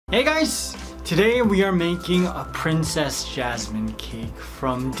Hey guys! Today we are making a Princess Jasmine cake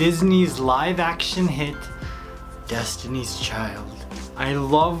from Disney's live-action hit, Destiny's Child. I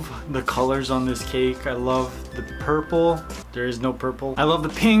love the colors on this cake. I love the purple. There is no purple. I love the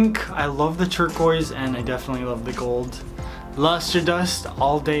pink. I love the turquoise, and I definitely love the gold. Luster dust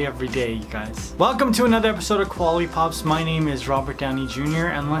all day, every day, you guys. Welcome to another episode of Koalipops. My name is Robert Downey Jr.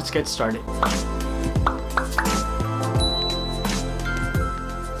 and let's get started.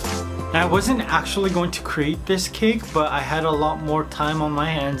 I wasn't actually going to create this cake, but I had a lot more time on my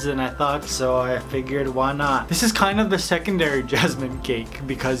hands than I thought, so I figured why not. This is kind of the secondary jasmine cake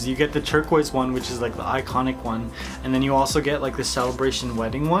because you get the turquoise one, which is like the iconic one, and then you also get like the celebration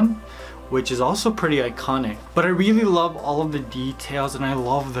wedding one, which is also pretty iconic. But I really love all of the details and I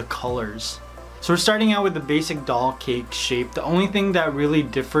love the colors. So we're starting out with the basic doll cake shape. The only thing that really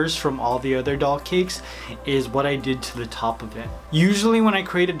differs from all the other doll cakes is what I did to the top of it. Usually when I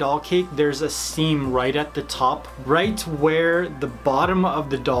create a doll cake, there's a seam right at the top, right where the bottom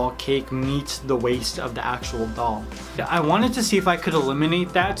of the doll cake meets the waist of the actual doll. I wanted to see if I could eliminate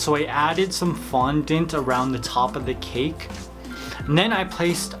that, so I added some fondant around the top of the cake. And then I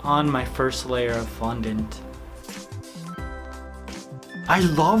placed on my first layer of fondant. I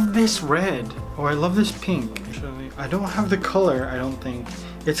love this red. Oh, I love this pink. Actually, I don't have the color, I don't think.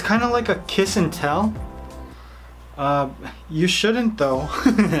 It's kind of like a kiss and tell. You shouldn't though.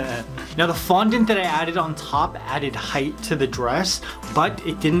 Now the fondant that I added on top added height to the dress, but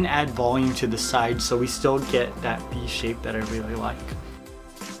it didn't add volume to the side, so we still get that V shape that I really like.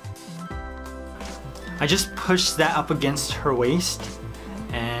 I just pushed that up against her waist,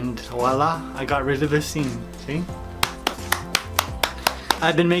 and voila, I got rid of the seam. See?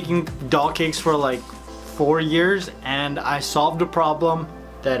 I've been making doll cakes for like 4 years and I solved a problem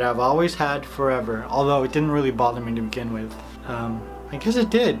that I've always had forever, although it didn't really bother me to begin with. I guess it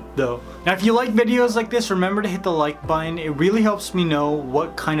did though. Now if you like videos like this, remember to hit the like button. It really helps me know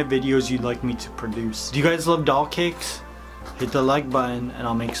what kind of videos you'd like me to produce. Do you guys love doll cakes? Hit the like button and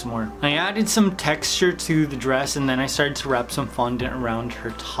I'll make some more. I added some texture to the dress and then I started to wrap some fondant around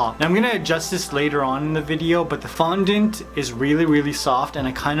her top. Now I'm gonna adjust this later on in the video, but the fondant is really soft and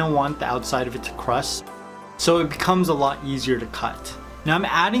I kind of want the outside of it to crust, so it becomes a lot easier to cut. Now I'm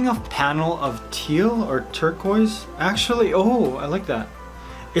adding a panel of teal or turquoise. Actually, oh, I like that.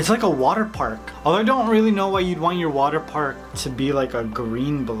 It's like a water park. Although I don't really know why you'd want your water park to be like a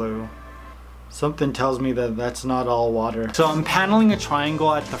green blue. Something tells me that that's not all water. So I'm paneling a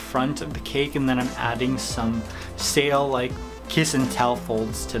triangle at the front of the cake and then I'm adding some sail like kiss and tell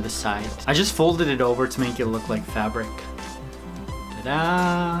folds to the side. I just folded it over to make it look like fabric.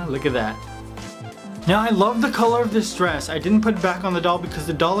 Ta-da! Look at that. Now I love the color of this dress. I didn't put it back on the doll because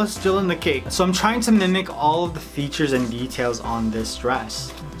the doll is still in the cake. So I'm trying to mimic all of the features and details on this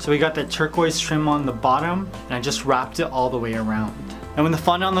dress. So we got that turquoise trim on the bottom and I just wrapped it all the way around. And when the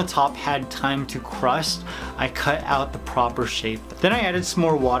fondant on the top had time to crust, I cut out the proper shape. Then I added some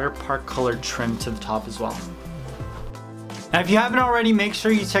more water park colored trim to the top as well. Now if you haven't already, make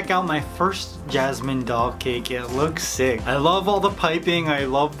sure you check out my first Jasmine doll cake. It looks sick. I love all the piping, I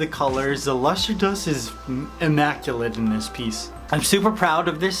love the colors. The luster dust is immaculate in this piece. I'm super proud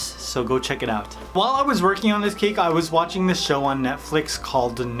of this, so go check it out. While I was working on this cake, I was watching this show on Netflix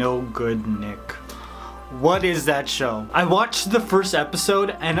called No Good Nick. What is that show? I watched the first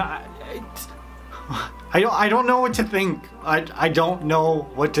episode and I don't know what to think. I don't know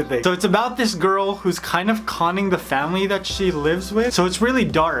what to think. So it's about this girl who's kind of conning the family that she lives with. So it's really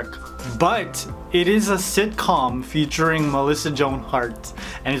dark, but it is a sitcom featuring Melissa Joan Hart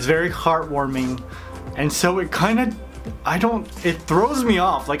and it's very heartwarming. And so it kind of, it throws me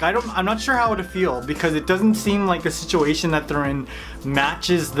off. Like I'm not sure how to feel because it doesn't seem like the situation that they're in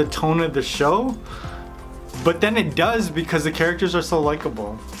matches the tone of the show. But then it does because the characters are so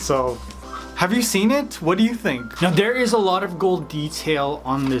likable. So, have you seen it? What do you think? Now there is a lot of gold detail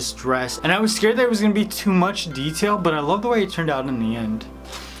on this dress and I was scared that it was going to be too much detail, but I love the way it turned out in the end.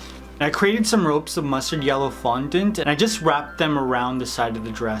 And I created some ropes of mustard yellow fondant and I just wrapped them around the side of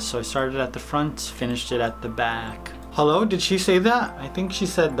the dress. So I started at the front, finished it at the back. Hello, did she say that? I think she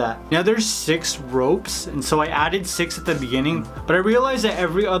said that. Now there's 6 ropes and so I added 6 at the beginning, but I realized that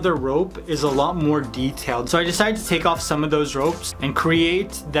every other rope is a lot more detailed. So I decided to take off some of those ropes and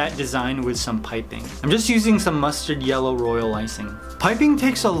create that design with some piping. I'm just using some mustard yellow royal icing. Piping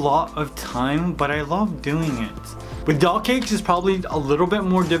takes a lot of time, but I love doing it. With doll cakes it's probably a little bit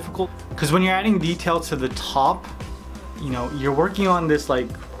more difficult because when you're adding detail to the top, you know, you're working on this like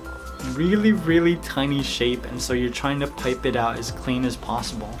really tiny shape, and so you're trying to pipe it out as clean as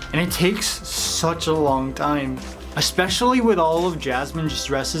possible. And it takes such a long time. Especially with all of Jasmine's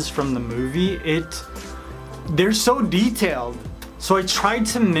dresses from the movie, they're so detailed. So I tried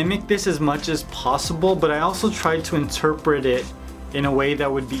to mimic this as much as possible, but I also tried to interpret it in a way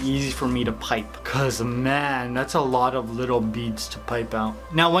that would be easy for me to pipe. Cause man, that's a lot of little beads to pipe out.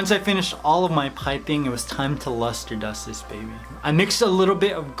 Now once I finished all of my piping, it was time to luster dust this baby. I mixed a little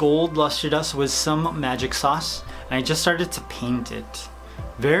bit of gold luster dust with some magic sauce, and I just started to paint it.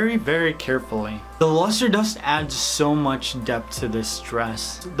 Very, very carefully. The luster dust adds so much depth to this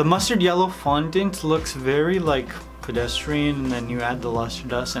dress. The mustard yellow fondant looks very like pedestrian, and then you add the luster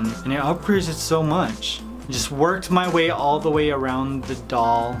dust and it upgrades it so much. Just worked my way all the way around the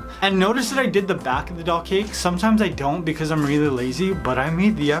doll. And notice that I did the back of the doll cake. Sometimes I don't because I'm really lazy, but I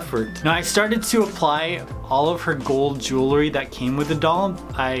made the effort. Now I started to apply all of her gold jewelry that came with the doll.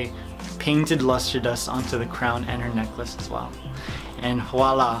 I painted luster dust onto the crown and her necklace as well. And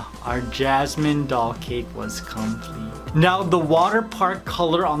voila, our Jasmine doll cake was complete. Now the water park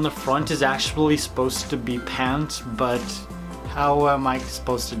color on the front is actually supposed to be pants, but how am I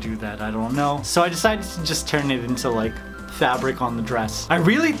supposed to do that? I don't know. So I decided to just turn it into like fabric on the dress. I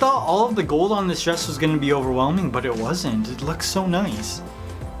really thought all of the gold on this dress was gonna be overwhelming, but it wasn't. It looks so nice.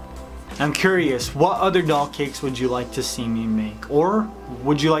 I'm curious, what other doll cakes would you like to see me make? Or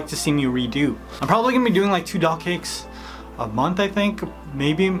would you like to see me redo? I'm probably gonna be doing like 2 doll cakes a month, I think,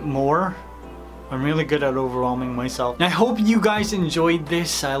 maybe more. I'm really good at overwhelming myself. And I hope you guys enjoyed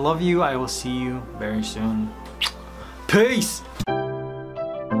this. I love you. I will see you very soon. Peace!